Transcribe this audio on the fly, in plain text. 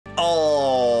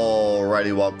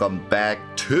Alrighty, welcome back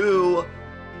to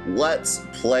Let's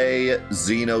Play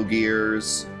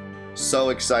Xenogears. So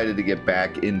excited to get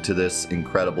back into this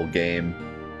incredible game.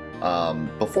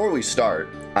 Before we start,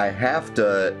 I have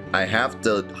to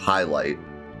highlight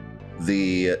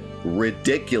the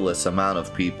ridiculous amount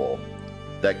of people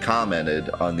that commented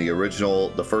on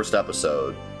the first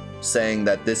episode, saying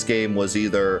that this game was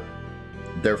either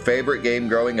their favorite game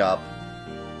growing up,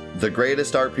 the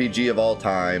greatest RPG of all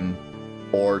time,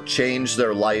 or changed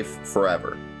their life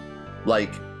forever.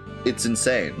 Like, it's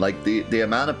insane. Like, the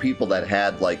amount of people that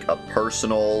had, like, a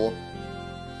personal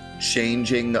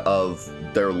changing of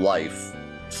their life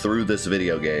through this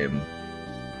video game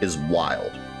is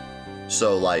wild.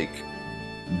 So, like,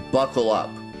 buckle up.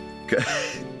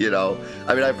 You know?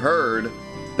 I mean, I've heard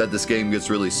that this game gets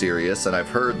really serious, and I've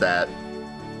heard that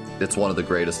it's one of the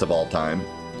greatest of all time.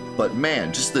 But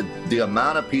man, just the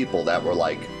amount of people that were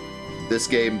like, this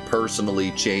game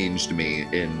personally changed me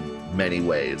in many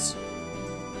ways,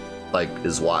 like,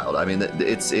 is wild. I mean,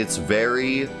 it's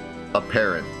very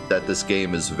apparent that this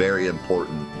game is very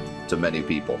important to many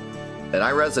people. And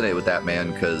I resonate with that,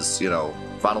 man, because, you know,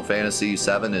 Final Fantasy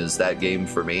VII is that game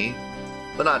for me.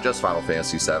 But not just Final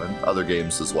Fantasy VII, other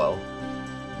games as well.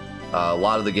 A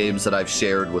lot of the games that I've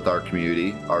shared with our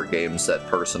community are games that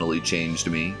personally changed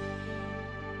me.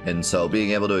 And so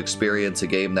being able to experience a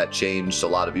game that changed a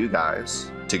lot of you guys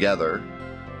together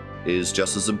is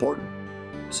just as important.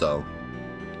 So,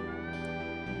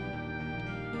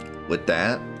 with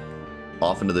that,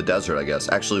 off into the desert, I guess.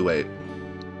 Actually, wait.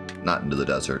 Not into the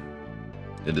desert.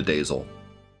 Into Dazel.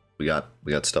 We got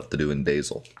stuff to do in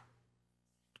Dazel.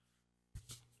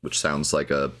 Which sounds like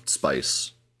a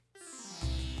spice.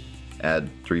 Add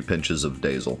 3 pinches of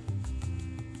Dazel.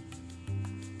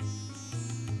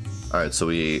 Alright, so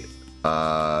we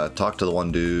talked to the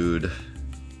one dude.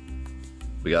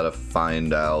 We gotta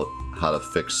find out how to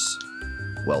fix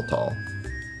Weltall.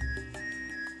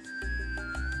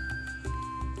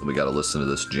 We gotta listen to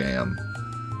this jam.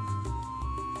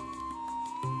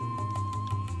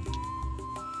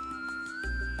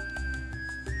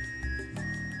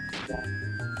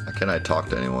 How can I talk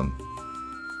to anyone?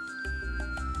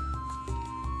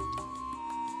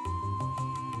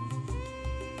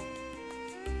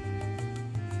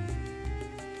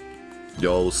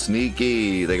 Yo,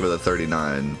 Sneaky! Thank you for the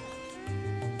 39.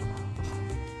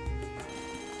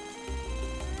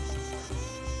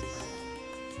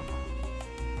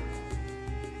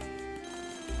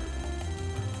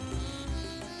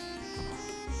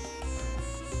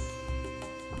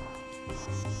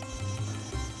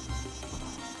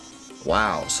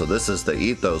 Wow, so this is the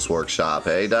Ethos Workshop,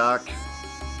 eh, Doc?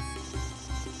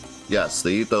 Yes, the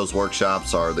Ethos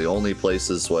Workshops are the only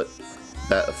places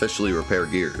that officially repair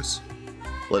gears.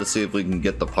 Let us see if we can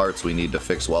get the parts we need to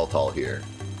fix Weltall here.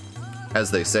 As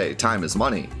they say, time is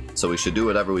money, so we should do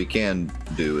whatever we can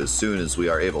do as soon as we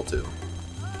are able to.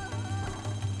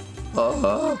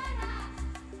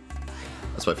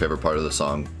 That's my favorite part of the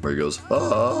song, where he goes,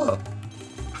 how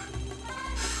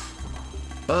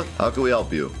can we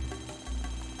help you?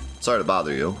 Sorry to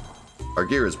bother you. Our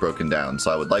gear is broken down,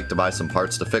 so I would like to buy some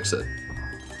parts to fix it.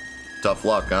 Tough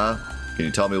luck, huh? Can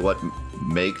you tell me what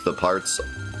make the parts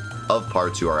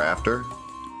you are after?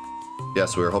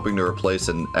 Yes, we are hoping to replace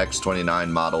an X29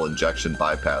 model injection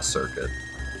bypass circuit.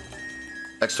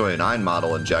 X29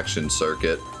 model injection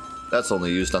circuit? That's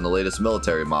only used on the latest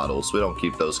military models. We don't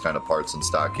keep those kind of parts in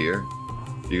stock here.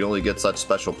 You can only get such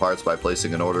special parts by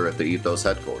placing an order at the Ethos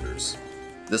headquarters.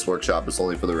 This workshop is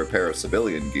only for the repair of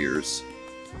civilian gears.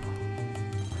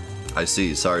 I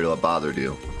see. Sorry to have bothered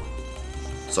you.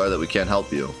 Sorry that we can't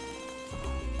help you.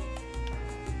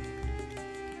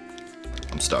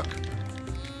 I'm stuck.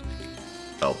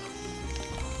 Help.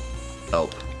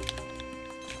 Help.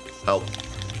 Help.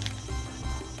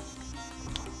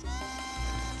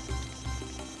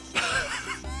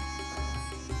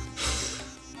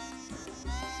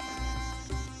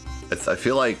 I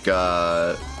feel like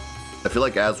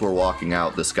as we're walking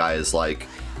out, this guy is like,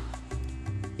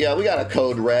 yeah, we got a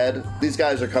code red. These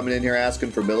guys are coming in here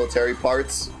asking for military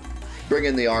parts. Bring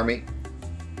in the army.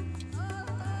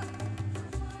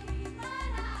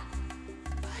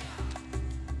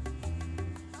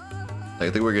 I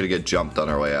think we're gonna get jumped on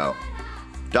our way out.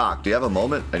 Doc, do you have a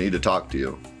moment? I need to talk to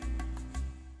you.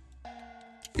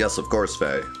 Yes, of course,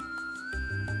 Faye.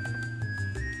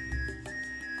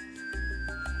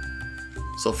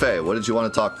 So, Faye, what did you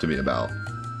want to talk to me about?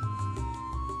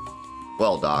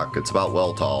 Well, Doc, it's about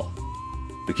Weltall.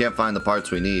 We can't find the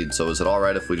parts we need, so is it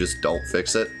alright if we just don't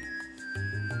fix it?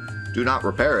 Do not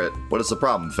repair it? What is the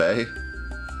problem, Faye?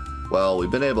 Well,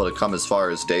 we've been able to come as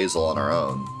far as Dazel on our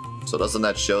own. So doesn't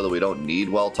that show that we don't need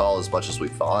Weltall as much as we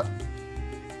thought?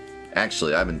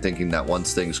 Actually, I've been thinking that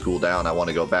once things cool down, I want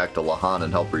to go back to Lahan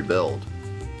and help rebuild.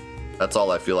 That's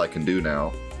all I feel I can do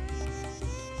now.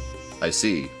 I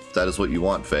see. If that is what you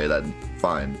want, Faye, then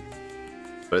fine.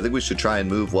 But I think we should try and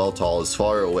move Weltall as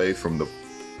far away from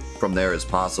there as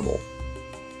possible.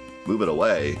 Move it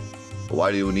away? But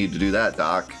why do you need to do that,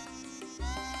 Doc?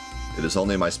 It is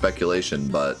only my speculation,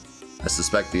 but I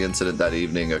suspect the incident that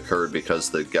evening occurred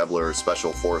because the Gebler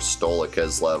Special Force stole a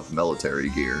Kislev military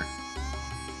gear.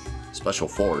 Special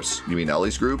Force? You mean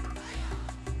Ellie's group?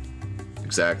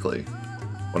 Exactly.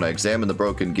 When I examined the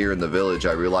broken gear in the village,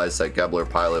 I realized that Gebler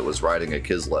pilot was riding a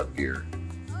Kislev gear.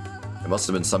 There must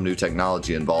have been some new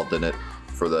technology involved in it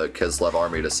for the Kislev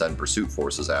army to send pursuit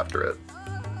forces after it.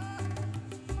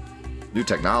 New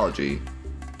technology?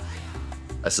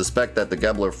 I suspect that the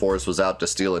Gebler force was out to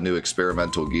steal a new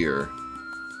experimental gear.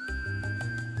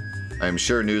 I am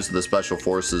sure news of the Special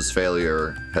Forces'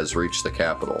 failure has reached the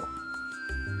capital.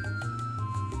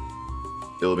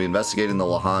 They will be investigating the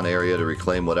Lahan area to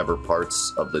reclaim whatever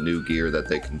parts of the new gear that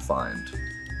they can find.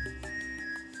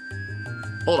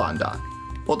 Hold on, Doc.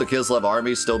 Won't the Kislev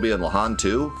army still be in Lahan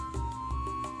too?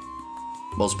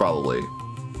 Most probably.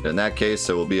 In that case,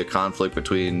 there will be a conflict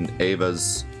between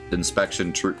Ava's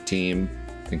inspection team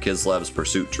and Kislev's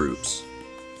pursuit troops.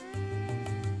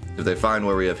 If they find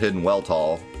where we have hidden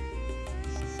Weltall,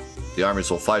 the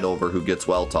armies will fight over who gets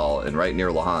Weltall, and right near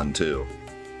Lahan too.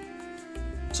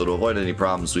 So to avoid any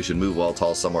problems, we should move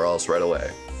Weltall somewhere else right away.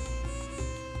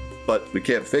 But we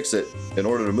can't fix it in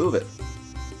order to move it.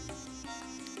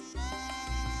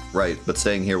 Right, but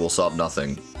staying here will solve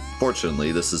nothing.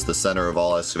 Fortunately, this is the center of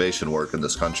all excavation work in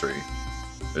this country.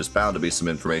 There's bound to be some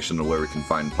information on where we can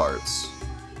find parts.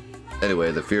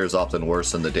 Anyway, the fear is often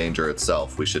worse than the danger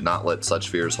itself. We should not let such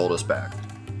fears hold us back.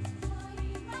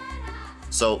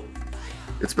 So,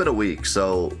 it's been a week,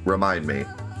 so remind me.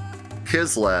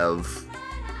 Kislev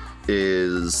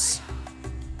is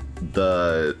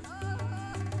the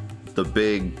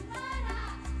big,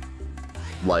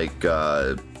 like,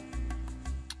 I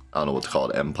don't know what to call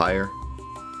it, empire.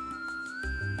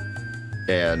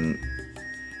 And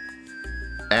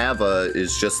Ava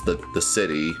is just the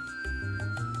city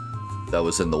that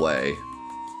was in the way.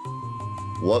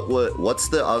 What's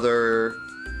the other,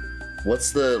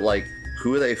 what's the, like,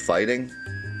 who are they fighting?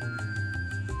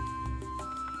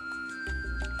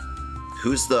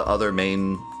 Who's the other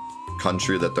main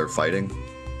country that they're fighting?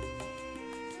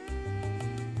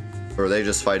 Or are they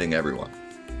just fighting everyone?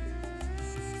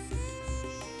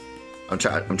 I'm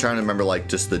trying to remember, like,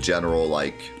 just the general,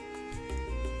 like,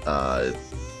 the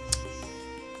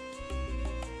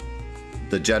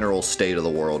general state of the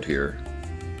world here.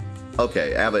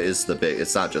 Okay, Ava is the big,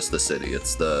 it's not just the city,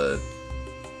 it's the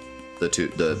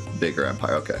bigger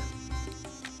empire. Okay.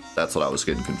 That's what I was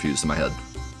getting confused in my head.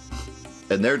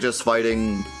 And they're just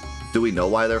fighting, do we know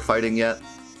why they're fighting yet?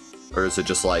 Or is it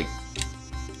just like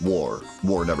war?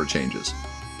 War never changes.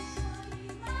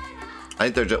 I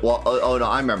think they're just, well, oh no,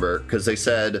 I remember, because they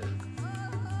said,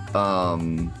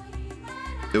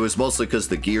 it was mostly because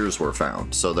the gears were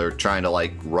found, so they're trying to,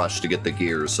 like, rush to get the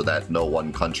gears so that no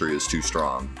one country is too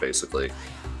strong, basically.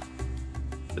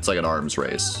 It's like an arms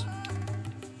race.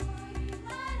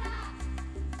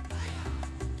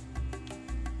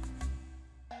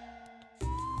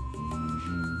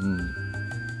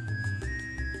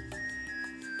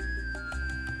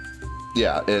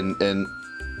 Yeah, and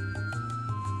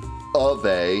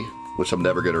Ave, which I'm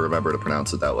never going to remember to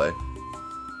pronounce it that way,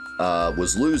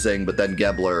 was losing, but then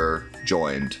Gebler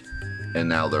joined, and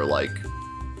now they're, like,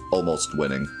 almost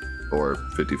winning, or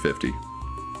 50-50,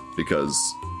 because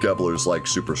Gebler's, like,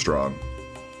 super strong.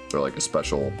 They're like a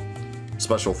special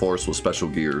force with special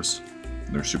gears.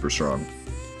 They're super strong.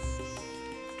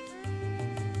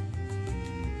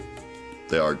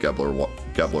 They are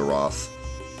Gebler Roth.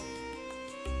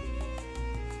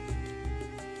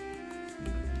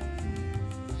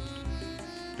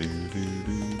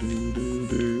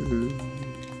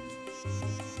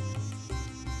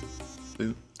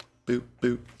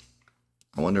 Boop.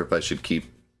 I wonder if I should keep,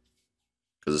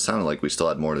 because it sounded like we still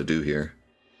had more to do here.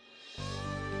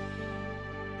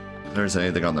 If there's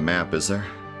anything on the map, is there?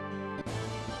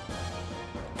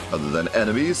 Other than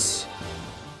enemies?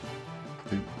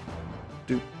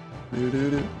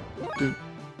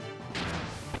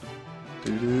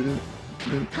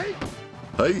 Hey!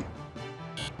 Hey!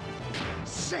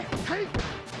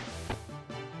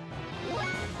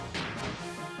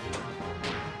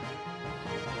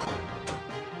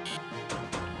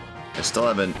 I still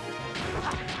haven't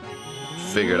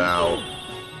figured out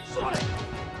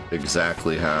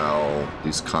exactly how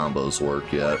these combos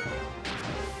work yet.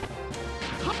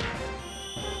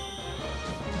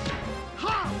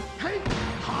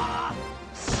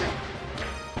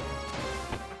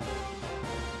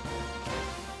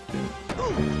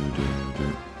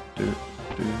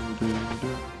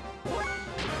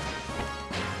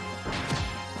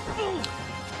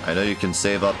 I know you can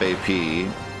save up AP.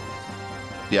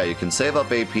 Yeah, you can save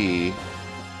up AP,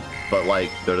 but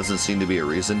like, there doesn't seem to be a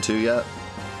reason to yet.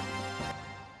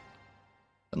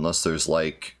 Unless there's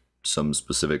like some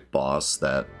specific boss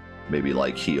that maybe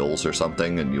like heals or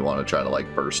something and you want to try to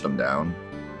like burst them down.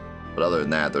 But other than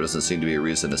that, there doesn't seem to be a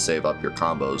reason to save up your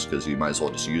combos because you might as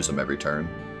well just use them every turn.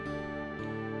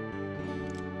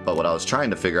 But what I was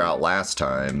trying to figure out last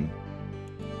time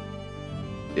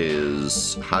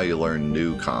is how you learn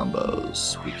new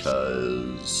combos,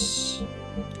 because,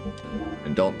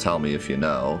 and don't tell me if you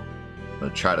know, I'm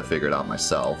gonna try to figure it out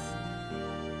myself,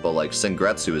 but like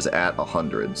Singretsu is at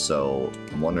 100, so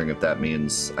I'm wondering if that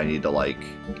means I need to like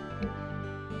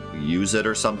use it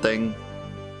or something,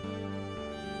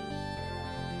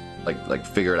 like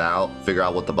figure out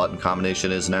what the button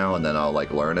combination is now, and then I'll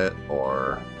like learn it,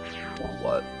 or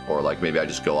what, or like maybe I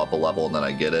just go up a level and then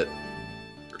I get it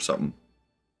or something.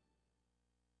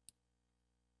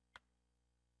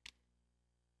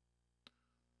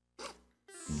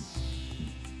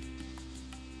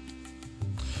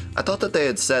 I thought that they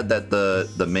had said that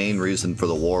the main reason for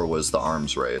the war was the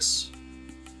arms race,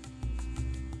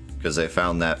 because they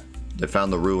found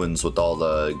the ruins with all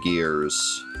the gears,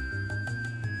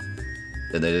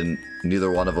 and neither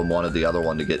one of them wanted the other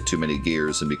one to get too many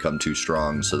gears and become too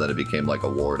strong, so then it became like a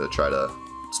war to try to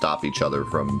stop each other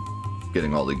from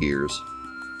getting all the gears.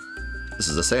 This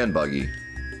is a sand buggy.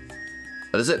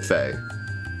 That is it, Faye.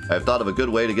 I have thought of a good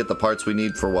way to get the parts we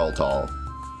need for Weltall.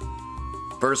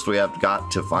 First, we have got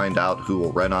to find out who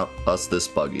will rent out us this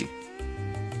buggy.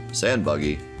 Sand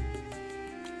buggy?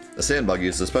 The sand buggy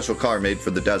is a special car made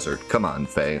for the desert. Come on,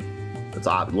 Faye. It's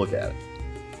odd. Look at it.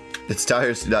 Its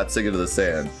tires do not sink into the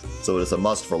sand, so it is a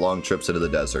must for long trips into the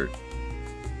desert.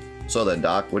 So then,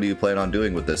 Doc, what do you plan on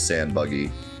doing with this sand buggy?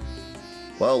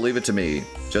 Well, leave it to me.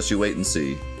 Just you wait and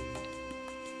see.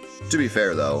 To be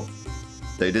fair, though,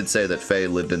 they did say that Faye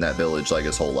lived in that village like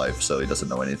his whole life, so he doesn't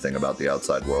know anything about the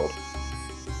outside world.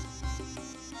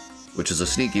 Which is a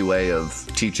sneaky way of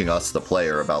teaching us, the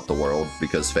player, about the world,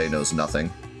 because Faye knows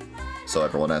nothing. So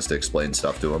everyone has to explain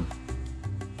stuff to him.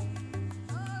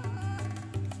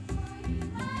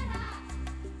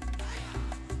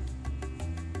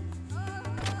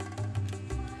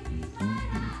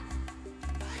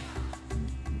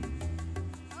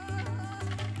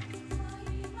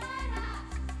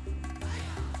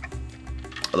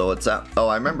 Although it's at, oh,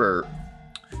 I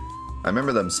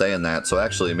remember them saying that, so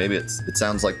actually maybe it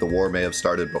sounds like the war may have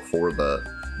started before the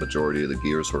majority of the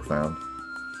gears were found.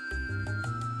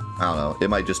 I don't know, it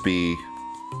might just be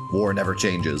war never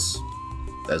changes,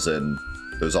 as in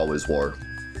there's always war,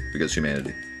 because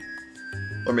humanity.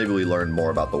 Or maybe we learn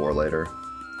more about the war later,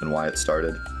 and why it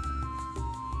started.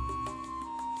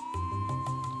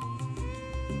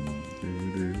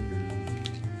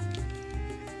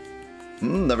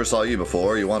 Never saw you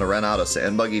before. You want to rent out a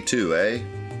sand buggy too, eh?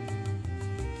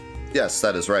 Yes,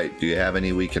 that is right. Do you have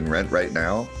any we can rent right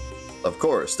now? Of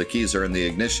course, the keys are in the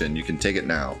ignition. You can take it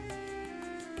now.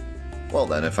 Well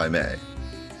then, if I may.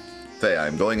 Faye,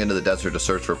 I'm going into the desert to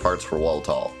search for parts for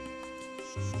Weltall.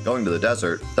 Going to the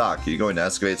desert? Doc, are you going to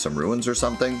excavate some ruins or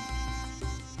something?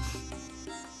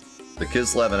 The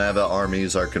Kislev and Eva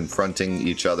armies are confronting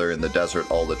each other in the desert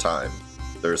all the time.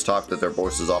 There is talk that their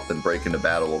forces often break into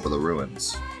battle over the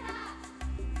ruins.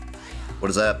 What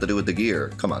does that have to do with the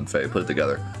gear? Come on, Faye, put it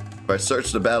together. If I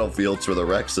search the battlefields for the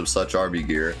wrecks of such army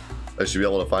gear, I should be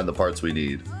able to find the parts we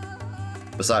need.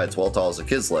 Besides, Weltall is a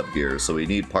Kislev gear, so we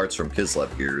need parts from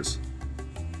Kislev gears.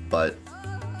 But,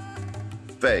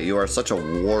 Faye, you are such a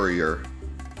warrior.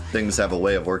 Things have a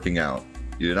way of working out.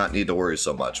 You do not need to worry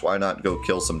so much. Why not go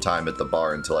kill some time at the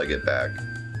bar until I get back?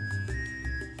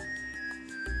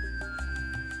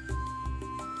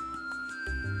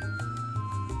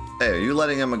 Hey, are you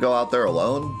letting him go out there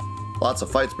alone? Lots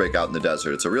of fights break out in the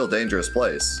desert. It's a real dangerous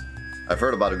place. I've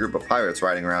heard about a group of pirates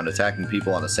riding around attacking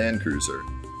people on a sand cruiser.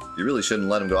 You really shouldn't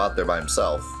let him go out there by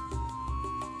himself.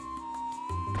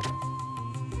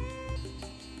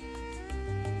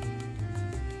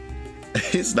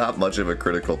 He's not much of a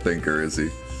critical thinker, is he?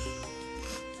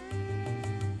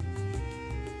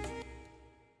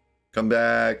 Come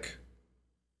back.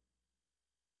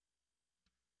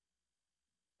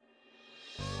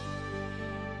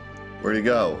 Where'd he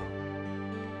go?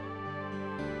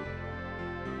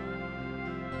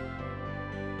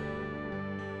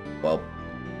 Well,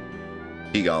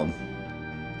 he gone.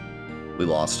 We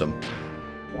lost him.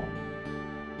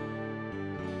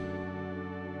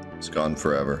 He's gone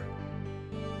forever.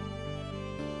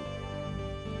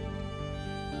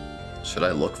 Should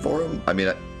I look for him? I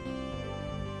mean,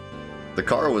 the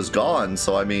car was gone,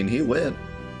 so I mean, he went.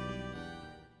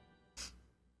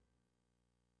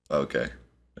 Okay,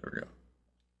 there we go.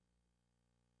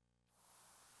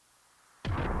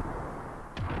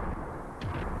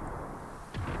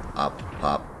 Hop,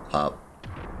 hop, hop.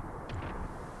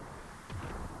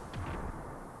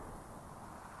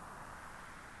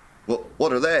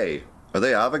 What are they? Are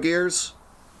they Xenogears?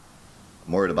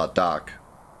 I'm worried about Doc.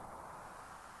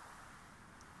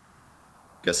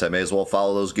 Guess I may as well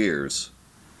follow those gears.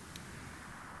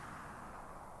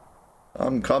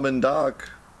 I'm coming, Doc.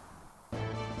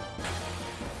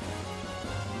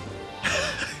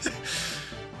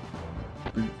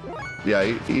 Yeah,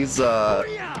 he's not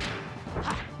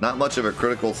much of a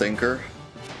critical thinker,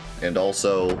 and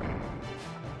also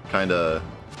kind of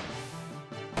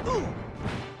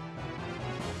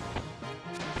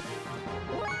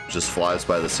just flies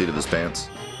by the seat of his pants.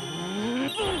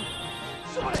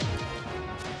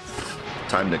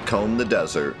 Time to comb the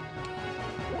desert.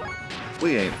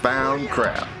 We ain't found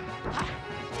crap.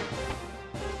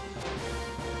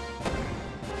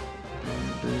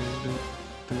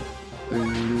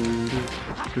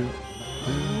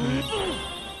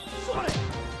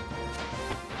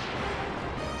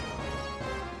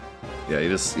 Yeah, he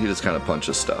just kind of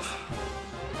punches stuff.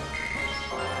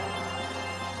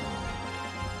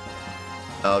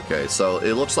 Okay, so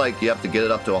it looks like you have to get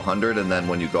it up to 100, and then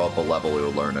when you go up a level,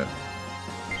 you'll learn it.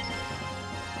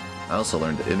 I also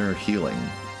learned inner healing.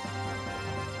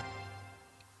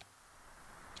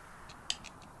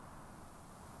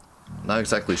 Not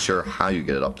exactly sure how you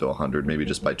get it up to 100, maybe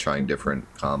just by trying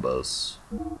different combos.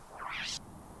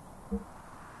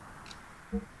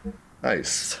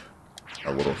 Nice.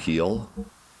 A little heal.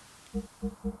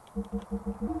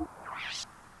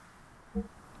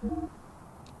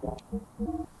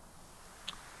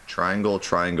 Triangle,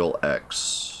 triangle,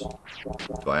 X.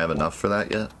 Do I have enough for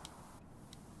that yet?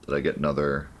 Did I get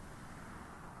another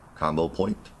combo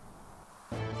point?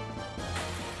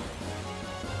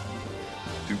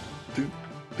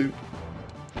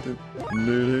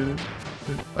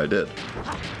 I did.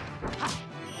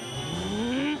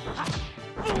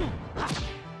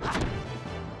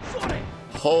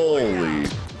 Holy.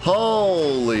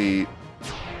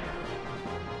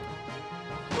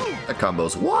 That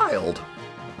combo's wild.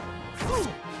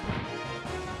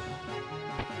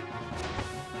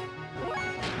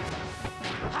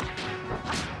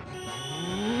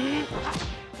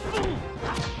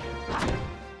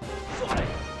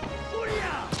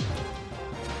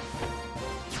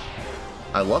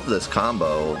 I love this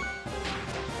combo.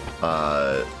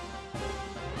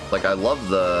 Like I love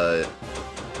the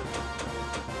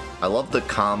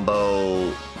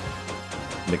combo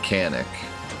mechanic,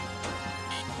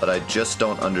 but I just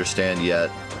don't understand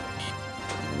yet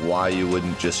why you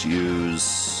wouldn't just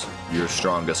use your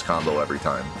strongest combo every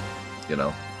time, you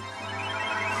know?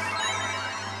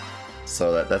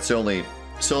 So that's the only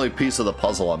piece of the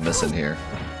puzzle I'm missing here.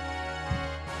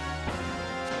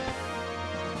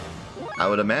 I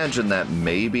would imagine that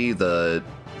maybe the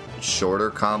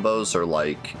shorter combos are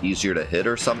like easier to hit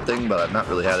or something, but I've not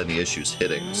really had any issues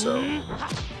hitting, so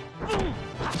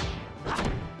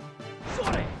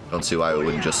don't see why we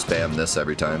wouldn't just spam this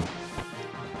every time,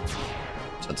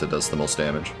 since it does the most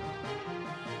damage.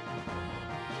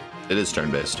 It is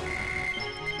turn-based.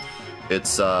 It's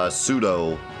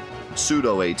pseudo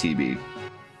ATB.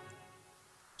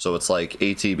 So it's like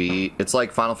ATB, it's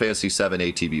like Final Fantasy VII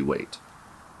ATB weight.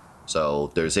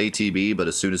 So there's ATB, but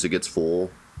as soon as it gets full,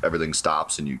 everything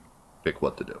stops and you pick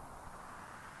what to do.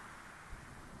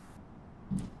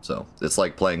 So it's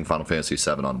like playing Final Fantasy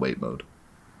VII on wait mode.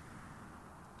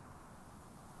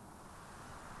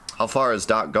 How far has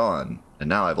Doc gone? And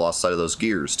now I've lost sight of those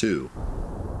gears too.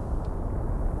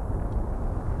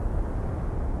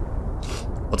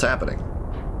 What's happening?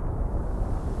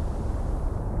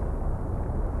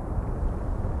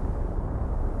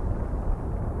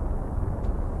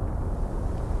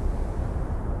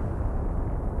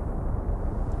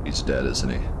 He's dead, isn't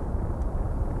he?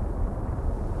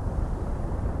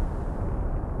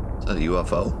 Is that a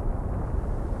UFO?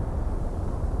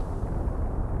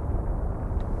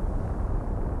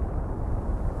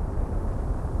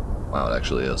 Wow, it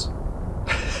actually is.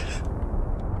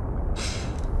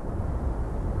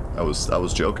 I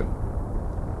was joking.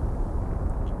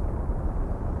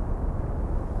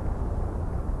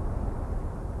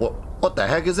 What the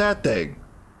heck is that thing?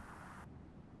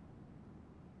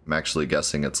 I'm actually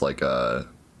guessing it's like a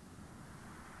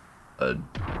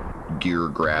gear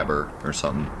grabber or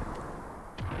something.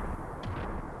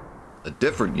 A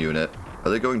different unit?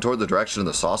 Are they going toward the direction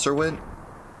the saucer went?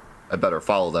 I better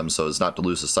follow them so as not to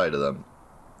lose the sight of them.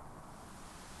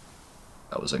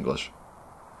 That was English.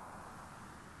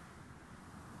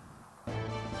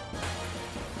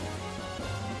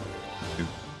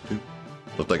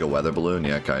 Looked like a weather balloon?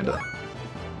 Yeah, kinda.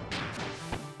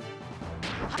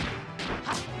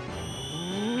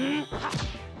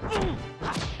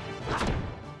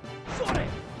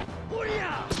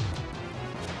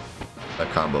 That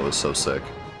combo is so sick.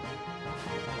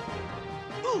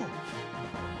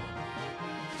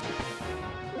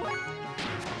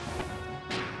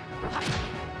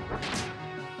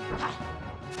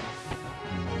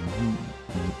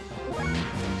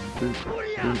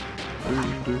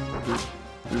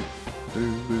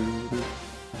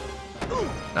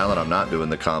 Now that I'm not doing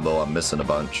the combo, I'm missing a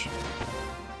bunch.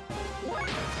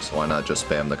 So why not just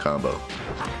spam the combo?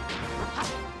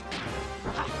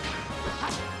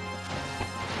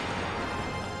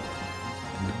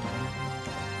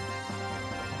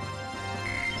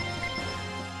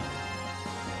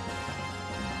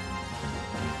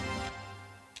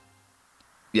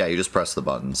 Yeah, you just press the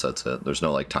buttons, that's it. There's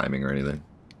no like timing or anything.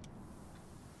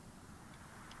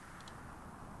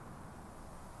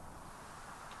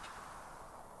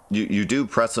 You do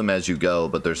press them as you go,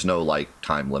 but there's no like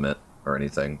time limit or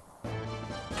anything.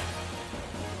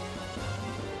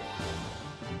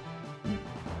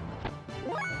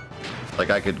 Like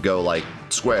I could go like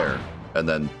square and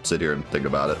then sit here and think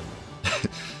about it.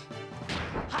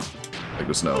 Like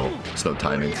there's no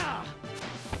timing.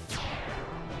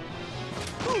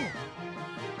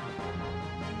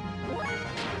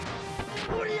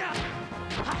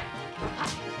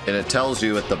 And it tells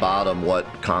you at the bottom what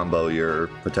combo you're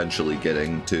potentially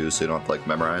getting to, so you don't have to like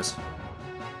memorize.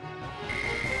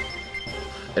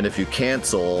 And if you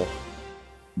cancel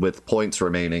with points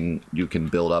remaining, you can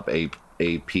build up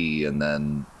AP and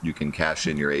then you can cash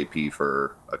in your AP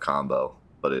for a combo.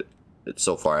 But it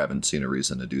so far I haven't seen a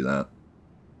reason to do that.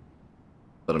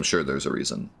 But I'm sure there's a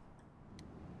reason.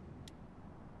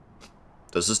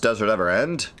 Does this desert ever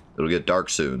end? It'll get dark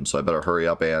soon, so I better hurry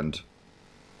up and...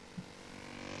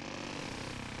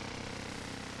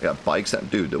 I got bikes out,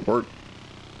 dude. We're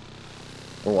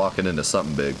walking into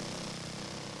something big.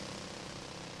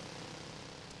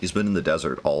 He's been in the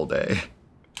desert all day.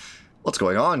 What's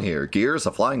going on here? Gears,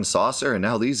 a flying saucer, and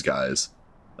now these guys.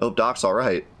 I hope Doc's all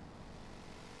right.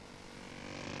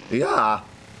 Yeah.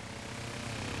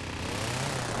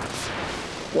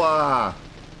 Wow.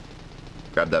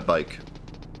 Grab that bike.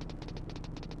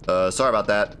 Sorry about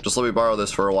that. Just let me borrow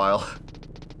this for a while.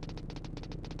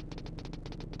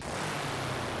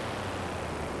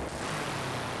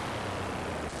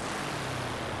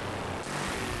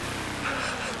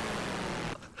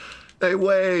 Hey,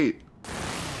 wait!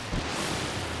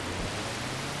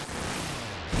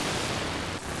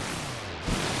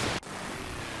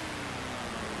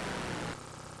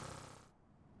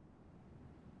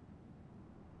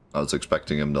 I was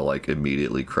expecting him to, like,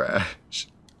 immediately crash.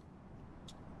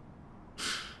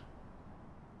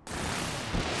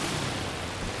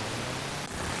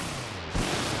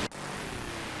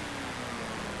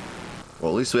 Well,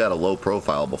 at least we had a low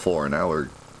profile before, now we're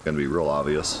gonna be real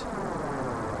obvious.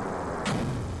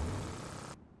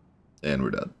 And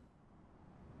we're done.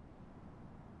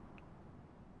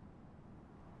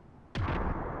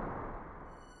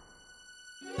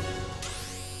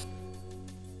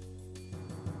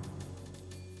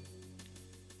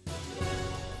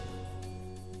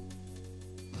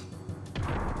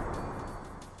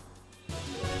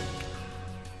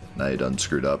 Now you done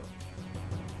screwed up.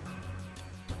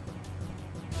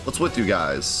 What's with you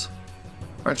guys?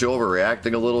 Aren't you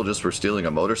overreacting a little just for stealing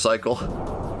a motorcycle?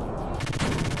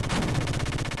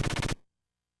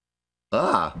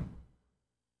 Ah.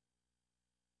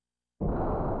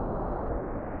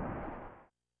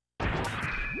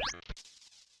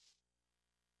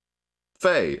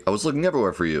 Faye, I was looking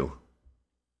everywhere for you.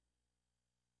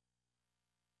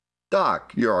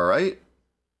 Doc, you're alright?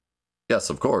 Yes,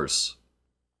 of course.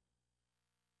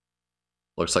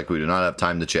 Looks like we do not have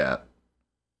time to chat.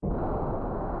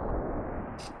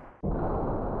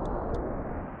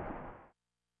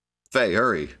 Faye,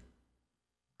 hurry.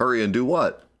 Hurry and do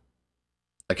what?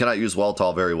 I cannot use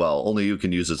Weltall very well. Only you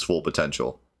can use its full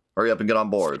potential. Hurry up and get on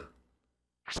board.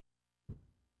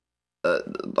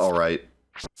 Alright.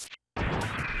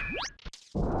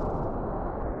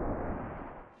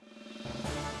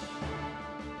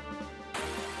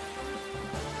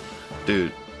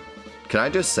 Dude, can I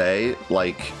just say,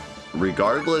 like,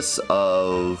 regardless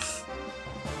of,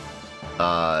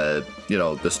 you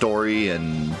know, the story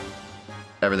and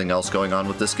everything else going on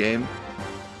with this game,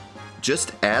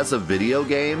 just as a video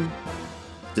game,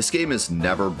 this game is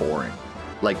never boring.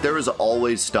 Like, there is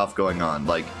always stuff going on.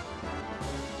 Like,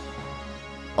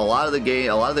 a lot of the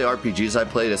RPGs I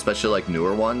played, especially like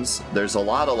newer ones, there's a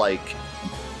lot of like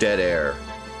dead air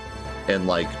and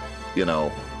like, you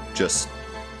know, just,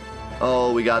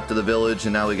 oh, we got to the village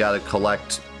and now we gotta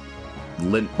collect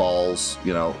lint balls,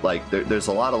 you know, like there's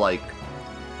a lot of like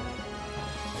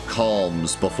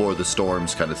calms before the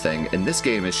storms kind of thing. And this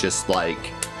game is just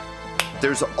like,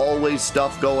 there's always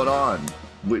stuff going on.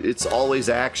 It's always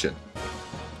action.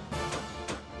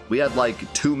 We had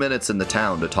like 2 minutes in the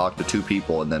town to talk to 2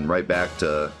 people and then right back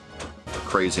to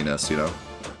craziness, you know?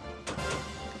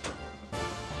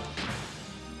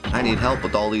 I need help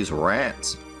with all these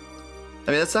rats.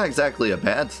 I mean, that's not exactly a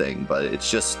bad thing, but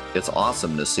it's just, it's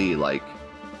awesome to see, like,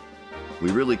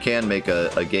 we really can make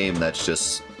a game that's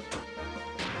just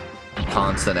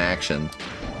constant action.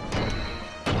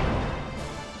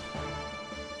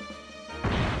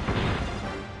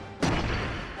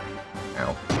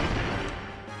 Ow.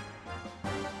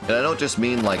 And I don't just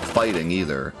mean, like, fighting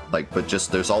either, like, but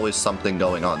just there's always something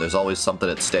going on. There's always something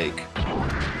at stake.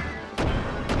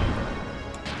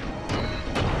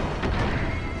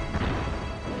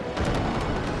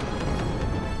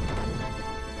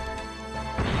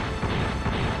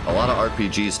 A lot of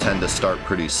RPGs tend to start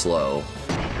pretty slow.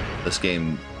 This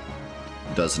game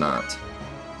does not.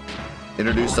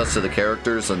 Introduced us to the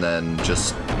characters and then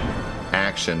just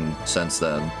action since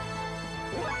then.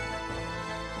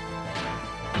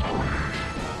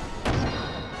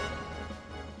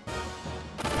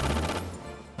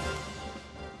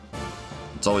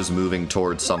 It's always moving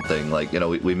towards something. Like, you know,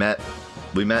 we met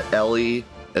Ellie,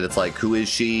 and it's like, who is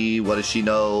she? What does she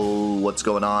know? What's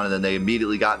going on? And then they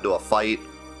immediately got into a fight,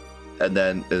 and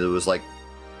then it was like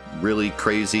really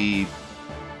crazy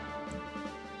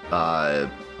kind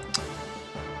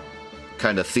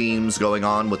of themes going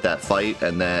on with that fight.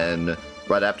 And then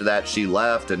right after that, she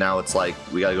left, and now it's like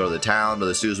we gotta go to the town. But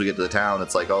as soon as we get to the town,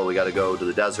 it's like, oh, we gotta go to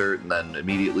the desert, and then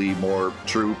immediately more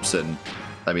troops. And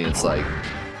I mean, it's like,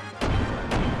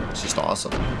 it's just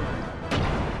awesome.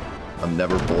 I'm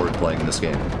never bored playing this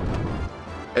game.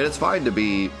 And it's fine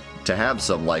to have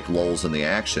some like lulls in the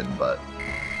action, but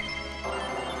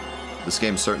this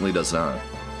game certainly does not.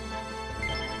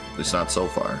 At least not so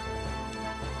far.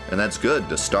 And that's good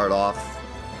to start off,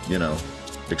 you know,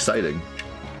 exciting.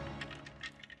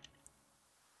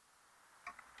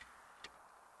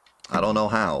 I don't know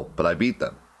how, but I beat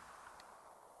them.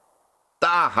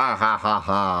 Ah ha ha ha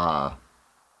ha.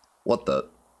 What the?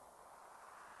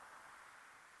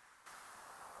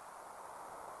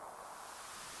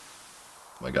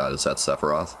 Oh my god, is that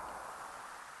Sephiroth?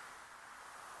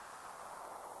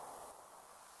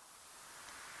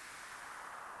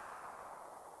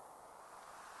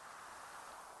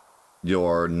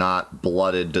 Your not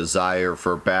blooded desire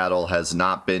for battle has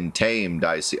not been tamed,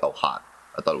 I see. Oh, hot.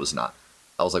 I thought it was not.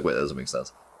 I was like, wait, that doesn't make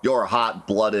sense. Your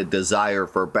hot-blooded desire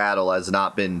for battle has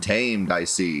not been tamed, I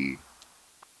see.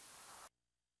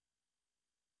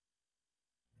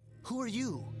 Who are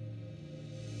you?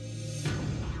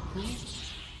 Who?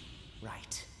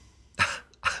 Right.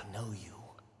 I know you.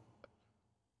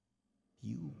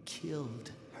 You killed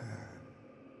her.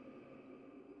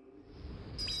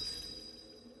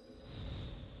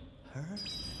 Her?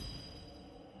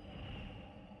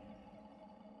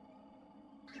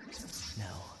 No.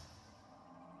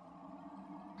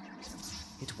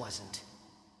 It wasn't.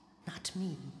 Not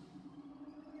me.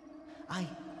 You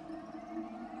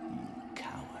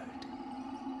coward.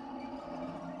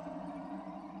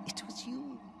 It was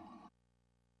you.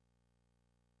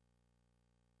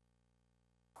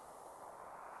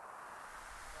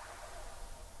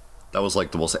 That was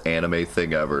like the most anime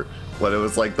thing ever. When it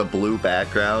was like the blue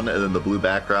background, and then the blue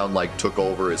background like took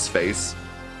over his face.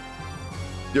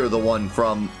 You're the one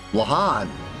from Lahan.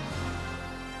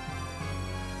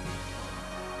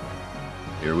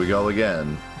 Here we go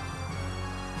again.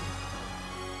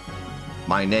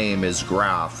 My name is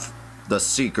Graf, the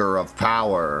Seeker of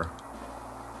Power.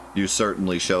 You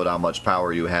certainly showed how much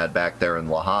power you had back there in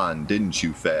Lahan, didn't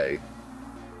you, Faye?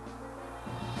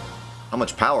 How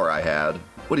much power I had?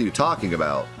 What are you talking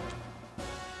about?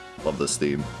 Love this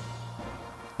theme.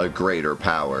 A greater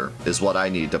power is what I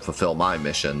need to fulfill my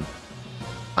mission.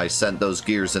 I sent those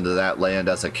gears into that land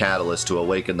as a catalyst to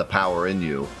awaken the power in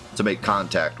you, to make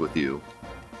contact with you.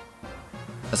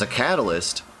 As a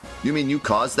catalyst? You mean you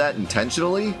caused that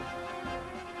intentionally?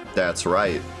 That's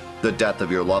right. The death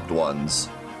of your loved ones,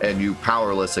 and you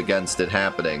powerless against it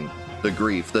happening. The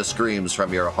grief, the screams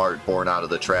from your heart born out of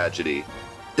the tragedy.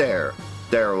 That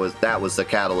was the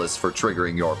catalyst for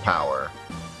triggering your power.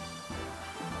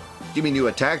 You mean you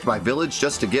attacked my village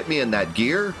just to get me in that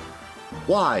gear?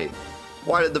 Why?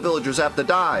 Why did the villagers have to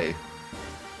die?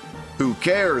 Who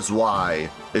cares why?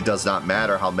 It does not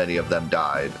matter how many of them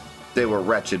died. They were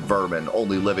wretched vermin,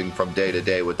 only living from day to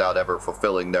day without ever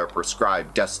fulfilling their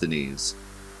prescribed destinies.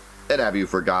 And have you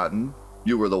forgotten?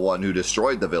 You were the one who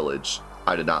destroyed the village.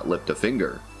 I did not lift a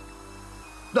finger.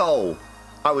 No!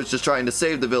 I was just trying to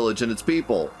save the village and its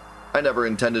people. I never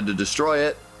intended to destroy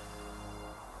it.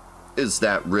 Is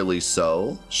that really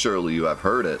so? Surely you have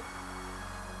heard it.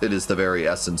 It is the very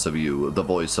essence of you, the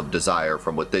voice of desire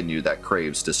from within you that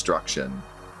craves destruction.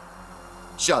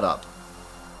 Shut up.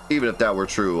 Even if that were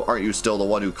true, aren't you still the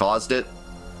one who caused it?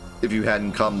 If you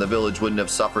hadn't come, the village wouldn't have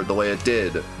suffered the way it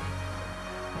did.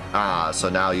 Ah, so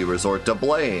now you resort to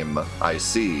blame. I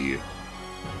see.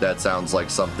 That sounds like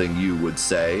something you would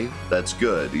say. That's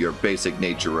good. Your basic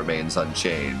nature remains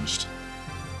unchanged.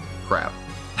 Crap.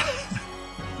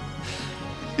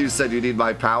 You said you need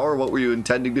my power? What were you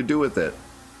intending to do with it?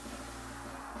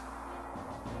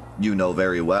 You know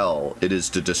very well. It is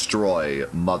to destroy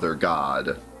Mother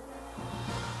God.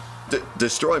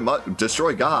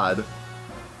 Destroy God?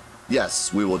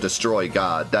 Yes, we will destroy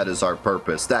God. That is our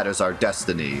purpose. That is our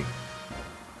destiny.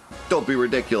 Don't be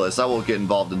ridiculous. I won't get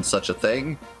involved in such a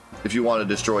thing. If you want to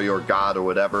destroy your god or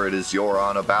whatever it is you're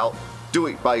on about, do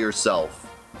it by yourself.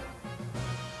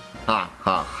 Ha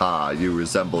ha ha, you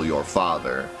resemble your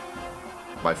father.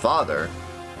 My father?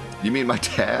 You mean my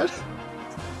dad?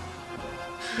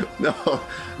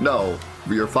 No,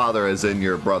 your father as in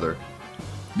your brother.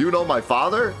 You know my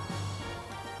father?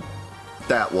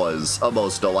 That was a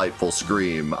most delightful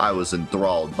scream. I was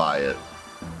enthralled by it.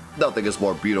 Nothing is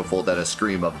more beautiful than a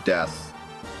scream of death.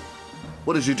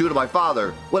 What did you do to my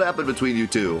father? What happened between you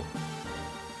two?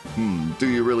 Do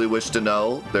you really wish to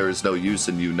know? There is no use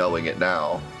in you knowing it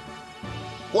now.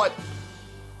 What?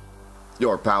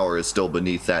 Your power is still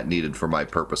beneath that needed for my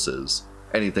purposes.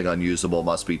 Anything unusable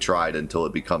must be tried until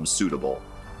it becomes suitable.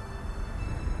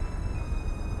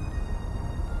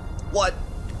 What?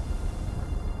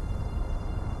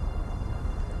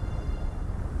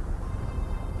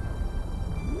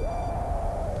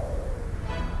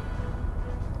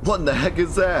 What in the heck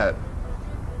is that?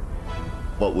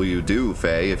 What will you do,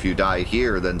 Faye? If you die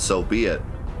here, then so be it.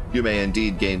 You may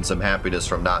indeed gain some happiness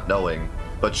from not knowing,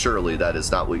 but surely that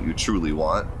is not what you truly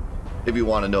want. If you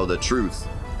want to know the truth,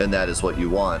 and that is what you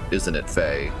want, isn't it,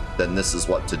 Faye? Then this is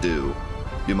what to do.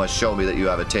 You must show me that you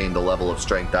have attained the level of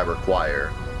strength I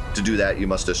require. To do that, you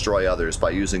must destroy others by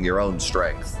using your own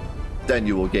strength. Then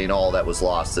you will gain all that was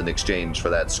lost in exchange for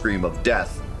that scream of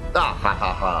death. Ah ha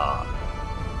ha ha!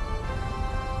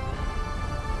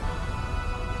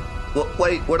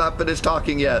 Wait, we're not finished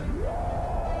talking yet.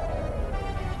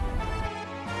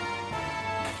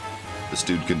 This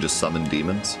dude can just summon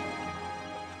demons.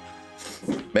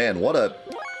 Man, what a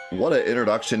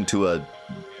introduction to a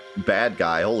bad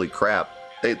guy. Holy crap.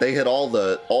 They hit all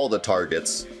the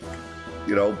targets.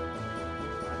 You know,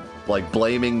 like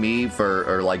blaming me for,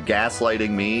 or like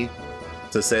gaslighting me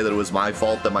to say that it was my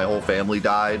fault that my whole family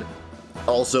died.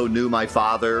 Also knew my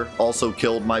father, also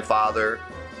killed my father,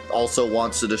 also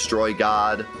wants to destroy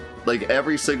God. Like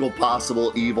every single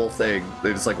possible evil thing,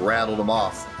 they just like rattled him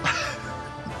off.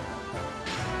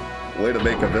 Way to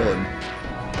make a villain.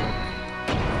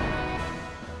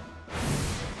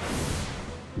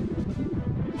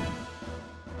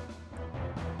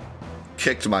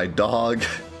 Kicked my dog,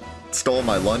 stole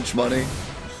my lunch money.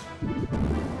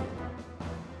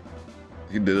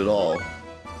 He did it all.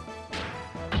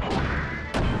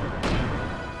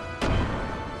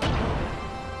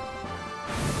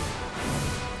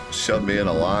 Shoved me in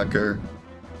a locker.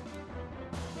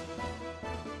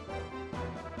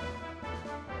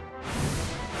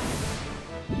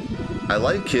 I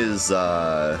like his,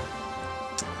 I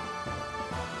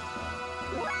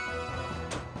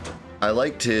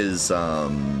liked his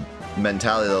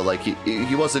mentality though. Like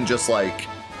he wasn't just like,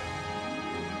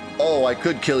 oh, I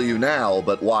could kill you now,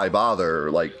 but why bother?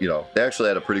 Like, you know, they actually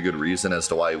had a pretty good reason as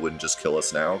to why he wouldn't just kill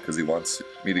us now, because he wants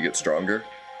me to get stronger.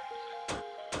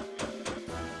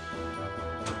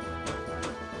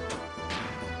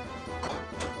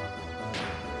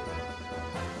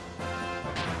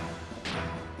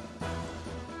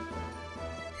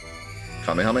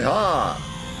 Kamehameha!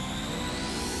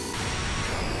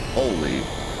 Holy.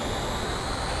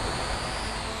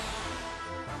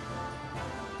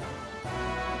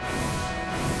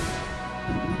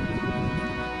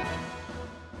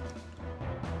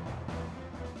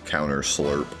 Counter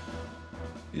slurp.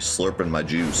 He's slurping my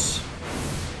juice.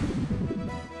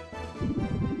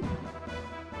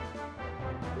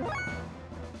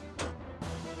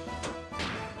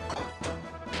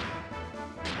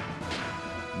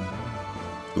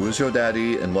 Who is your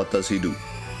daddy and what does he do?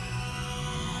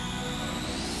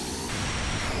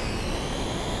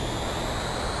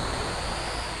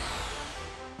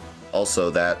 Also,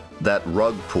 that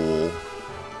rug pool...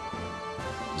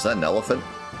 Is that an elephant?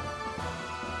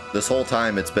 This whole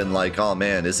time it's been like, oh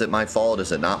man, is it my fault?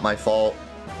 Is it not my fault?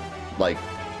 Like,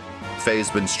 Faye's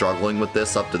been struggling with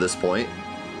this up to this point.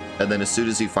 And then as soon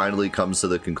as he finally comes to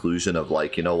the conclusion of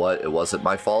like, you know what, it wasn't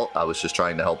my fault, I was just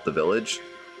trying to help the village,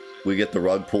 we get the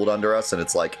rug pulled under us and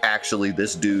it's like, actually,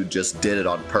 this dude just did it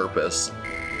on purpose.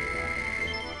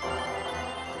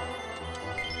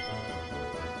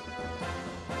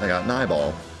 I got an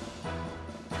eyeball.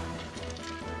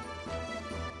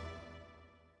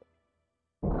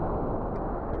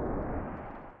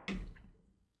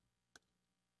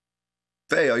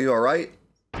 Faye, are you alright?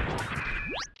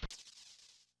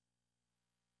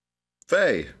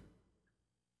 Faye!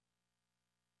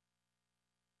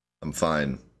 I'm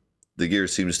fine. The gear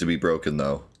seems to be broken,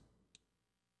 though.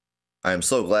 I am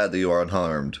so glad that you are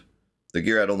unharmed. The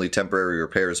gear had only temporary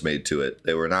repairs made to it.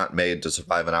 They were not made to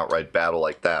survive an outright battle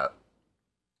like that.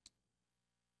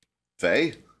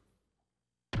 Faye?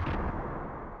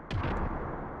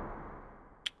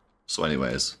 So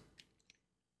anyways.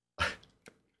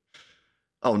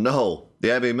 Oh no! The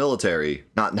Abbey military!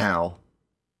 Not now.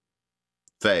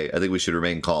 Faye, I think we should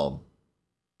remain calm.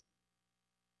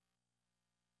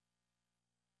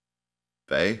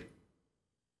 Faye?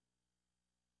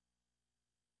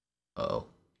 Uh-oh.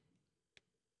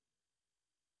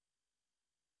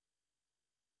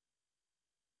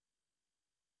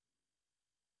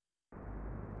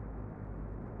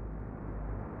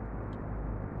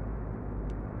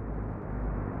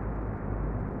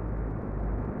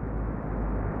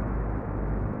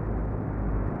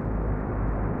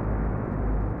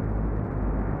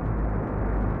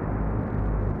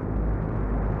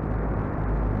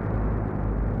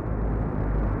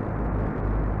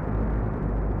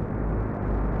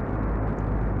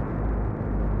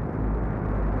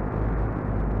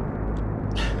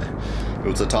 It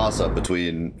was a toss-up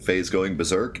between Faye's going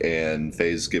berserk and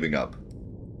Faye's giving up.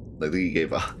 I think he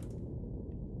gave up.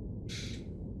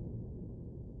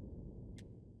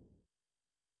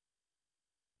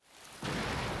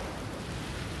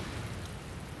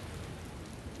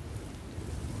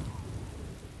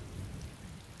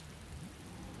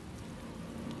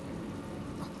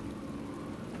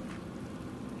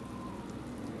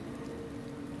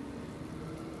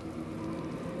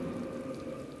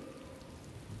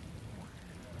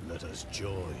 Let us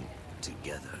join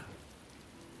together.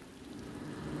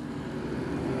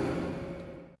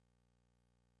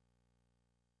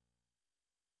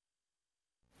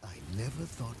 I never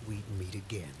thought we'd meet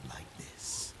again like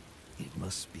this. It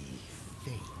must be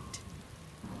fate.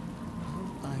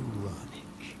 How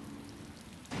ironic.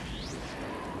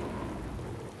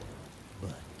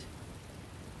 But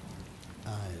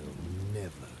I'll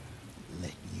never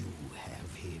let you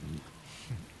have him.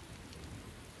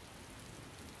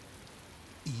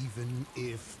 Even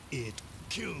if it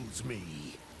kills me.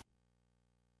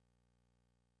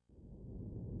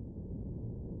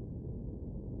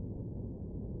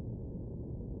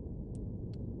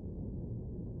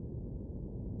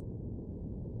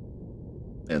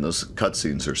 And those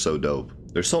cutscenes are so dope.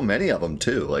 There's so many of them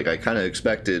too. Like, I kind of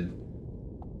expected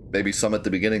maybe some at the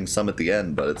beginning, some at the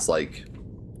end, but it's like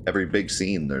every big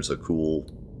scene there's a cool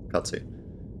cutscene.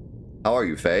 How are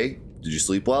you, Faye? Did you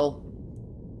sleep well?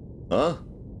 Huh?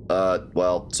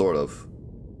 Well, sort of.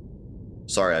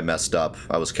 Sorry I messed up.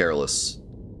 I was careless.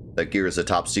 That gear is a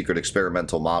top-secret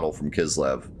experimental model from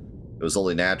Kislev. It was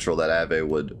only natural that Ave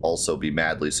would also be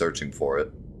madly searching for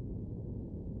it.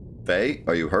 Faye,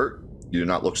 are you hurt? You do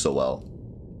not look so well.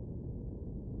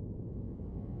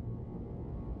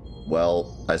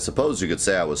 Well, I suppose you could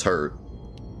say I was hurt.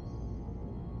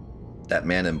 That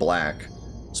man in black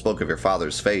spoke of your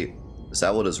father's fate. Is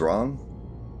that what is wrong?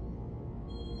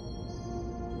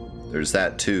 There's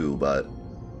that too, but...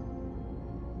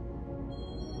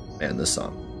 Man, this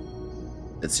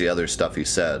song. It's the other stuff he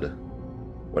said.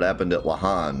 What happened at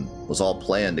Lahan was all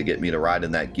planned to get me to ride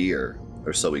in that gear,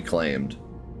 or so he claimed.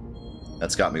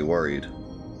 That's got me worried.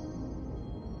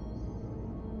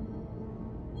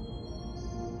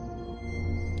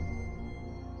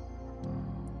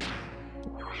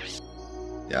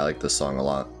 Yeah, I like this song a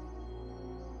lot.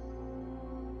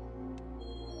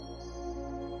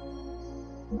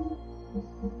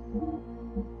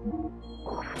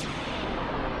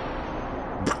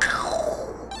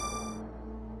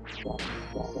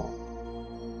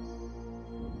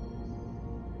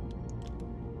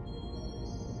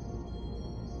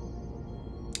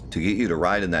 To get you to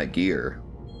ride in that gear.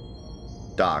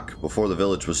 Doc, before the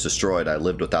village was destroyed, I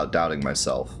lived without doubting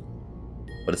myself.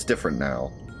 But it's different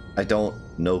now. I don't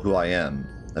know who I am.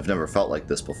 I've never felt like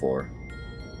this before.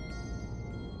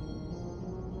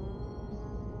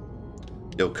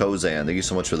 Yo, Kozan, thank you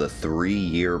so much for the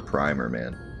 3-year primer,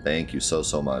 man. Thank you so,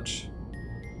 so much.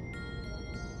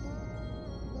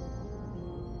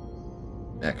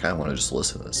 Man, I kind of want to just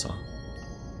listen to this song.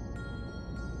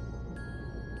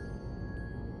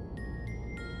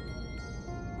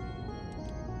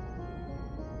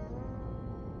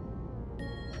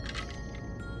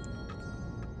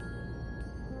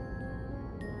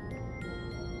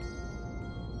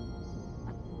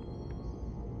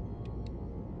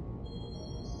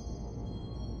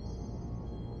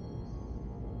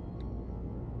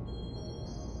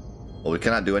 Well, we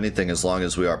cannot do anything as long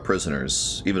as we are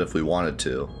prisoners, even if we wanted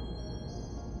to.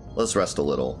 Let's rest a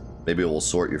little. Maybe it will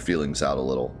sort your feelings out a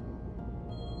little.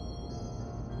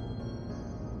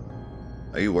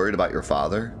 Are you worried about your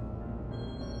father?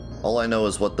 All I know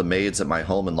is what the maids at my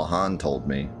home in Lahan told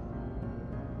me.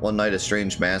 One night a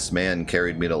strange masked man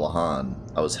carried me to Lahan.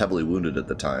 I was heavily wounded at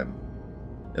the time.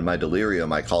 In my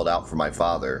delirium I called out for my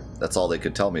father. That's all they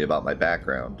could tell me about my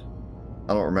background.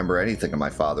 I don't remember anything of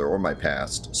my father or my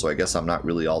past, so I guess I'm not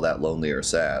really all that lonely or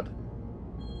sad.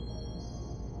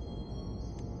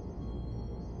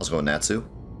 Let's go, Natsu.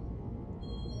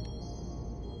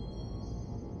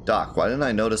 Doc, why didn't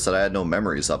I notice that I had no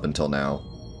memories up until now?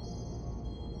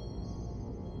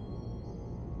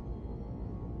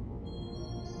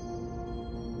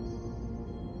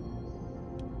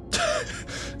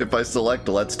 If I select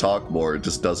Let's Talk More, it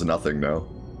just does nothing now.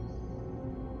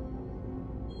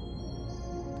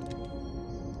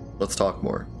 Let's talk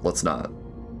more. Let's not.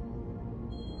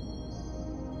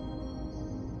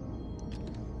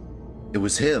 It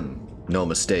was him. No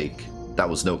mistake. That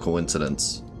was no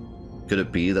coincidence. Could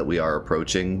it be that we are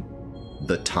approaching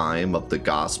the time of the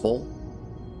gospel?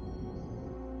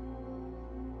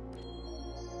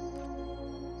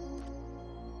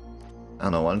 I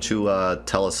don't know. Why don't you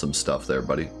tell us some stuff there,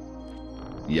 buddy?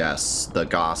 Yes, the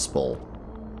gospel.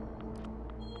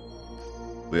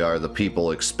 We are the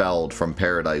people expelled from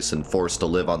paradise and forced to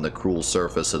live on the cruel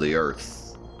surface of the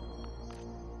earth.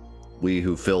 We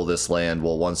who fill this land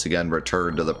will once again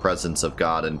return to the presence of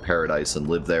God in paradise and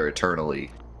live there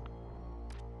eternally.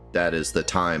 That is the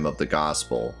time of the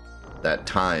gospel. That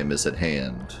time is at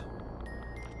hand.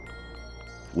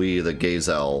 We, the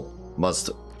Gazel, must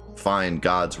find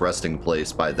God's resting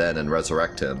place by then and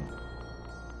resurrect him.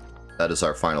 That is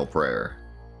our final prayer.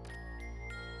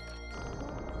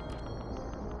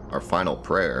 Our final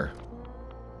prayer?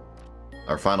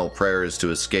 Our final prayer is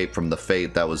to escape from the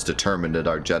fate that was determined at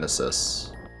our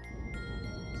genesis.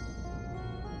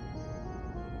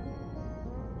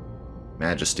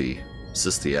 Majesty, is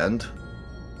this the end?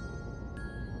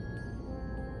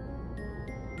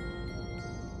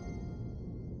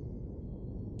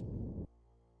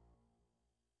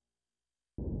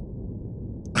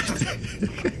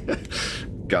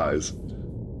 Guys, I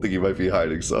think you might be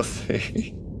hiding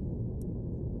something.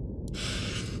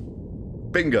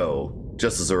 Bingo!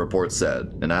 Just as the report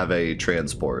said, and I have a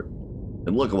transport.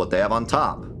 And look at what they have on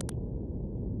top.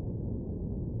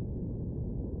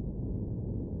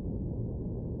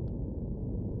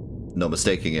 No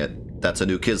mistaking it. That's a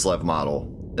new Kislev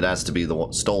model. It has to be the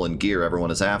stolen gear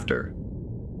everyone is after.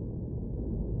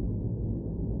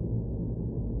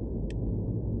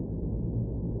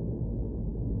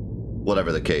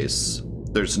 Whatever the case,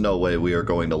 there's no way we are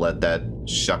going to let that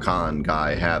Shakan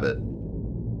guy have it.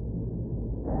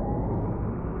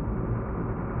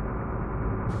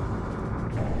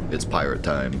 It's pirate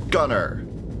time. Gunner!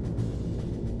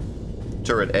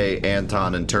 Turret A,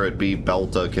 Anton, and Turret B,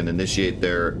 Belta, can initiate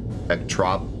their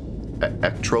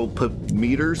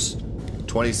ectropometers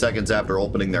 20 seconds after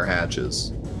opening their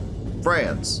hatches.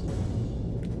 Franz!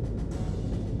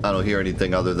 I don't hear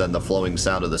anything other than the flowing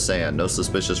sound of the sand. No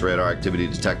suspicious radar activity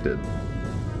detected.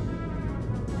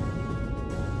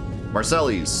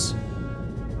 Marcellis!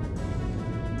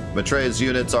 Matreya's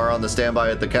units are on the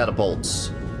standby at the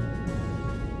catapults.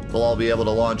 We'll all be able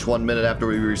to launch 1 minute after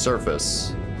we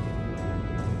resurface.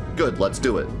 Good, let's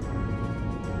do it.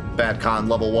 Batcon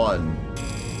level 1.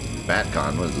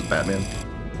 Batcon? What is this, Batman?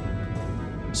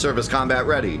 Surface combat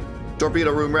ready.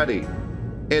 Torpedo room ready.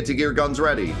 Anti-gear guns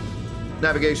ready.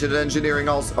 Navigation and engineering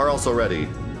are also ready.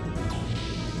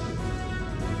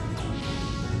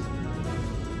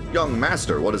 Young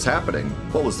Master, what is happening?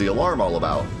 What was the alarm all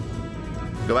about?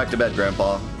 Go back to bed,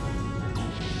 Grandpa.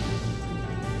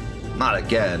 Not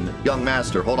again. Young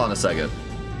Master, hold on a second.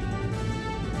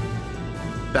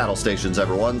 Battle stations,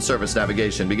 everyone. Surface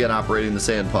navigation. Begin operating the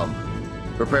sand pump.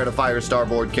 Prepare to fire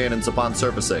starboard cannons upon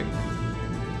surfacing.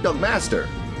 Young master!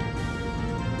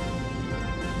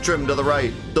 Trim to the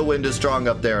right. The wind is strong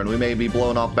up there and we may be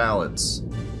blown off balance.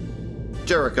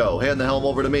 Jericho, hand the helm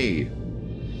over to me.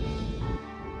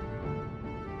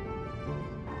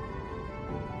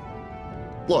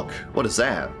 Look, what is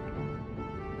that?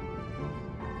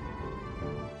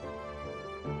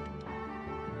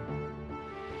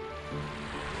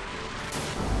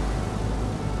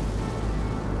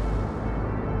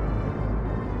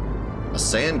 A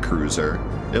sand cruiser?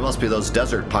 It must be those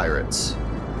desert pirates.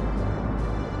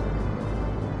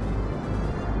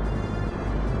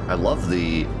 I love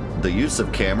the use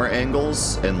of camera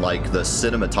angles and like the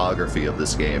cinematography of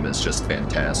this game is just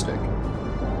fantastic.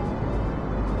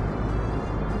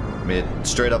 I mean, it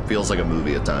straight up feels like a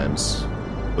movie at times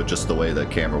with just the way the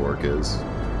camera work is.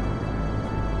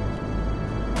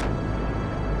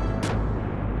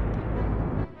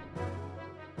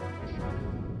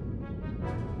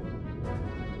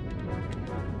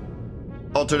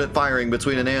 Alternate firing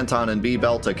between an Anton and B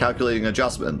Belta, calculating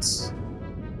adjustments.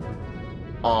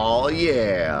 Aw,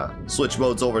 yeah. Switch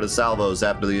modes over to salvos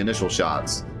after the initial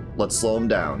shots. Let's slow them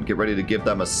down. Get ready to give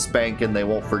them a spanking they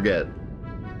won't forget.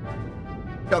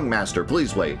 Young master,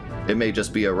 please wait. It may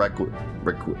just be a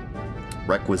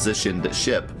requisitioned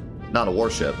ship, not a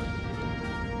warship.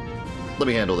 Let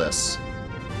me handle this.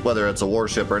 Whether it's a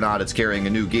warship or not, it's carrying a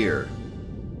new gear.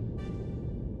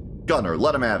 Gunner,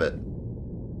 let him have it.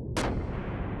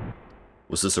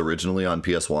 Was this originally on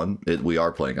PS1? We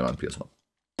are playing it on PS1.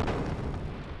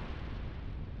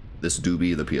 This do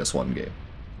be the PS1 game.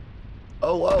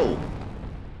 Oh, oh!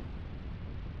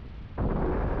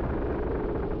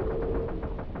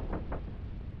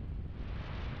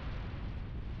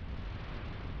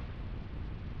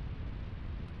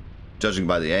 Judging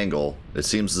by the angle, it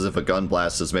seems as if a gun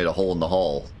blast has made a hole in the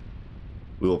hull.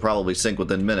 We will probably sink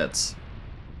within minutes.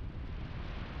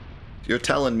 You're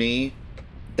telling me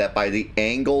that by the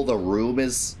angle the room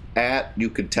is at, you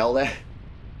could tell that?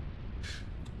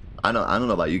 I don't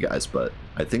know about you guys, but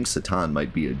I think Satan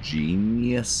might be a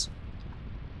genius.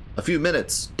 A few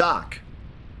minutes. Dock.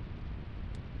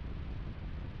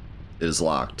 It is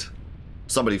locked.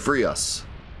 Somebody free us.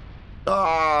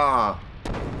 Ah!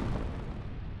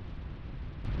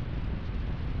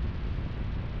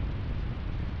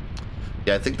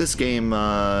 Yeah, I think this game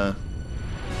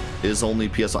is only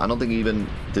PS. I don't think even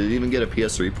did it even get a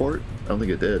PS3 port? I don't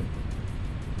think it did.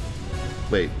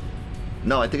 Wait,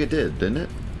 no, I think it did, didn't it?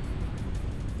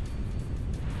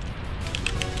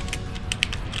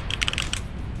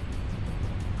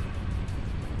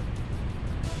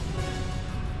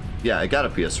 Yeah, I got a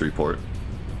PS3 port.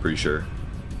 Pretty sure.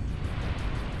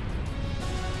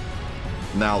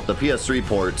 Now, the PS3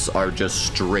 ports are just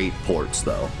straight ports,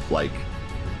 though. Like,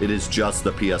 it is just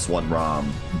the PS1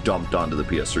 ROM dumped onto the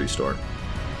PS3 store.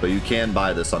 But you can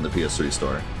buy this on the PS3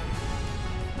 store.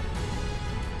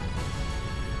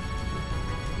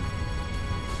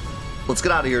 Let's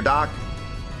get out of here, Doc.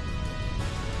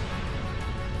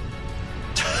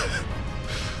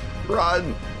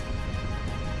 Run!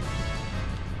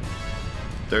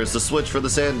 There's the switch for the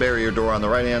sand barrier door on the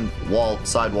right-hand wall,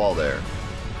 side wall there.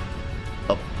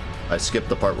 Oh, I skipped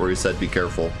the part where he said be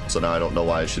careful, so now I don't know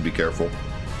why I should be careful.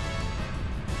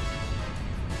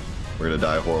 We're gonna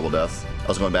die a horrible death.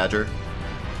 How's it going, Badger?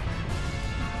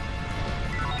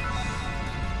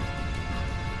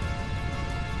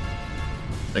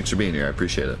 Thanks for being here, I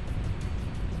appreciate it.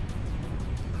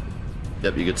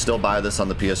 Yep, you could still buy this on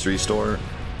the PS3 store.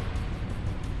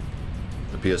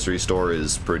 The PS3 store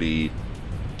is pretty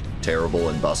terrible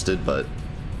and busted, but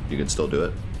you can still do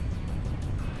it.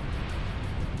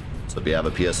 So if you have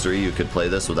a PS3, you could play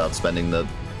this without spending the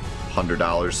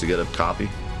 $100 to get a copy.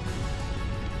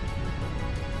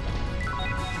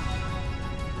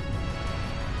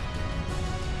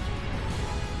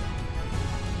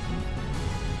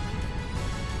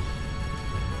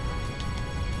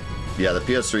 Yeah, the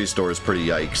PS3 store is pretty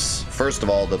yikes. First of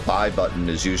all, the buy button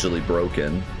is usually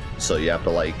broken, so you have to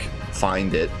like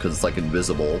find it because it's like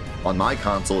invisible. On my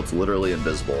console, it's literally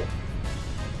invisible.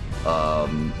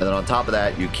 And then on top of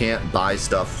that, you can't buy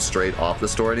stuff straight off the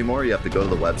store anymore. You have to go to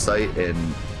the website and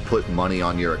put money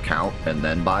on your account and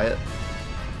then buy it.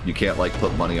 You can't like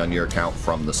put money on your account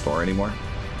from the store anymore.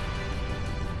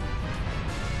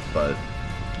 But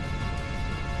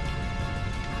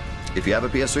if you have a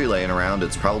PS3 laying around,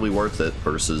 it's probably worth it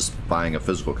versus buying a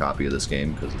physical copy of this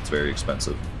game because it's very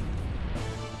expensive.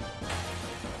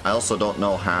 I also don't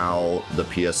know how the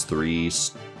PS3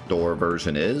 store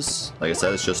version is. Like I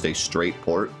said, it's just a straight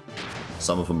port.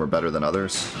 Some of them are better than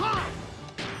others.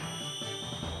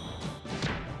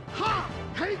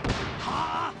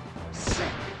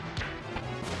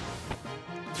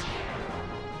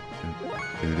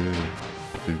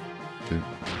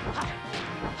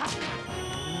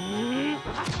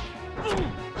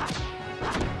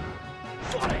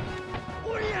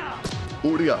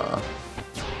 Ooh-ya.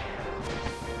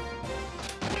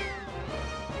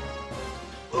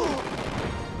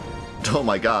 Oh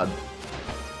my god.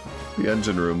 The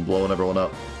engine room blowing everyone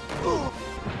up.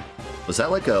 Was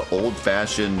that like a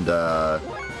old-fashioned,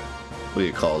 what do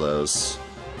you call those?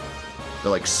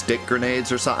 They're like stick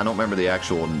grenades or something? I don't remember the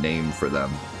actual name for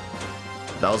them.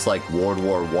 That was like World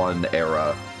War I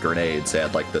era grenades. They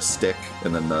had like the stick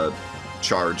and then the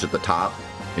charge at the top,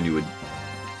 and you would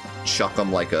chuck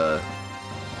them like a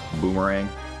boomerang.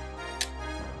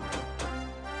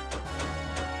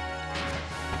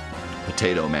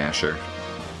 Potato masher.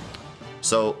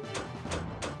 So,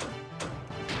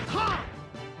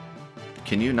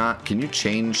 can you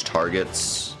change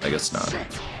targets? I guess not.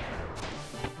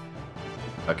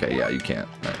 Okay, yeah, you can't.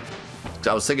 Right.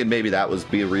 I was thinking maybe that was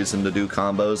be a reason to do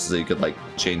combos, so you could like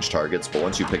change targets, but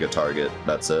once you pick a target,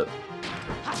 that's it.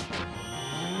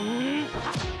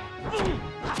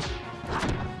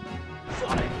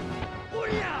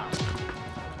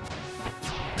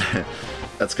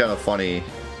 That's kind of funny,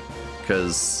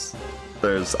 because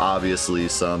there's obviously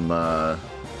some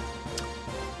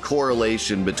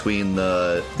correlation between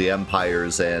the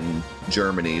empires and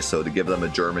Germany, so to give them a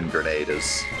German grenade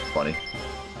is funny.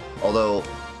 Although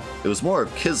it was more of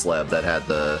Kislev that had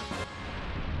the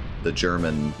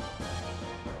German.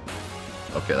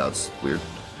 Okay, that was weird.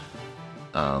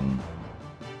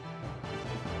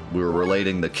 We were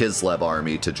relating the Kislev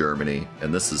army to Germany,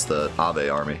 and this is the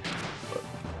Abe army.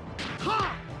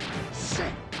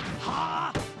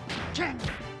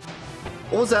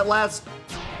 What was that last?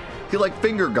 He like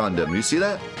finger gunned him. You see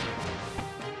that?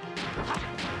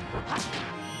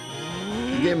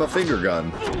 He gave him a finger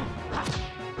gun.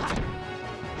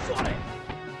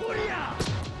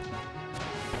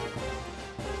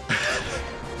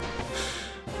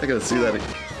 I gotta see that.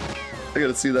 I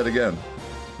gotta see that again.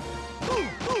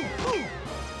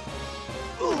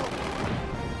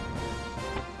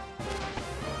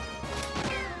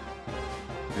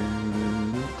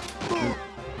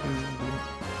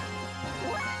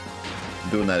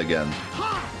 Doing that again.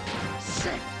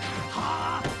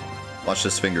 Watch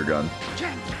this finger gun.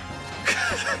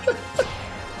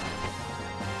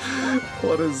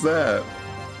 What is that?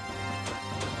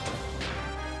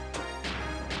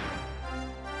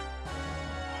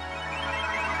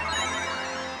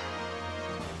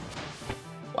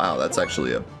 Wow, that's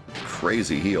actually a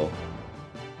crazy heal.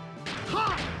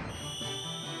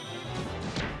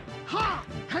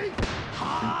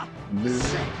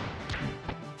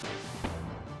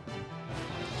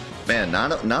 Man,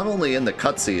 not only in the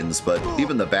cutscenes, but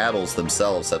even the battles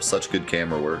themselves have such good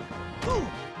camera work.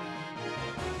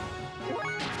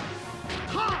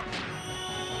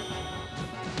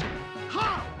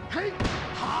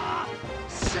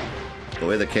 The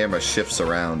way the camera shifts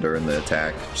around during the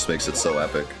attack just makes it so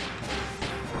epic.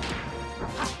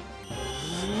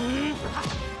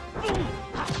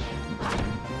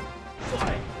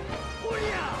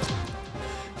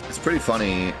 It's pretty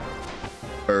funny,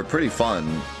 or pretty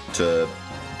fun, to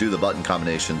do the button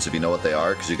combinations if you know what they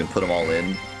are, because you can put them all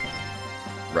in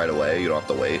right away. You don't have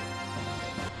to wait.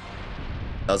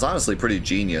 That was honestly pretty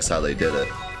genius how they did it.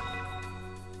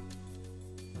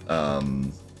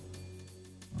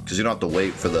 Because you don't have to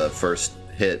wait for the first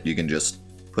hit. You can just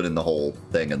put in the whole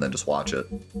thing and then just watch it.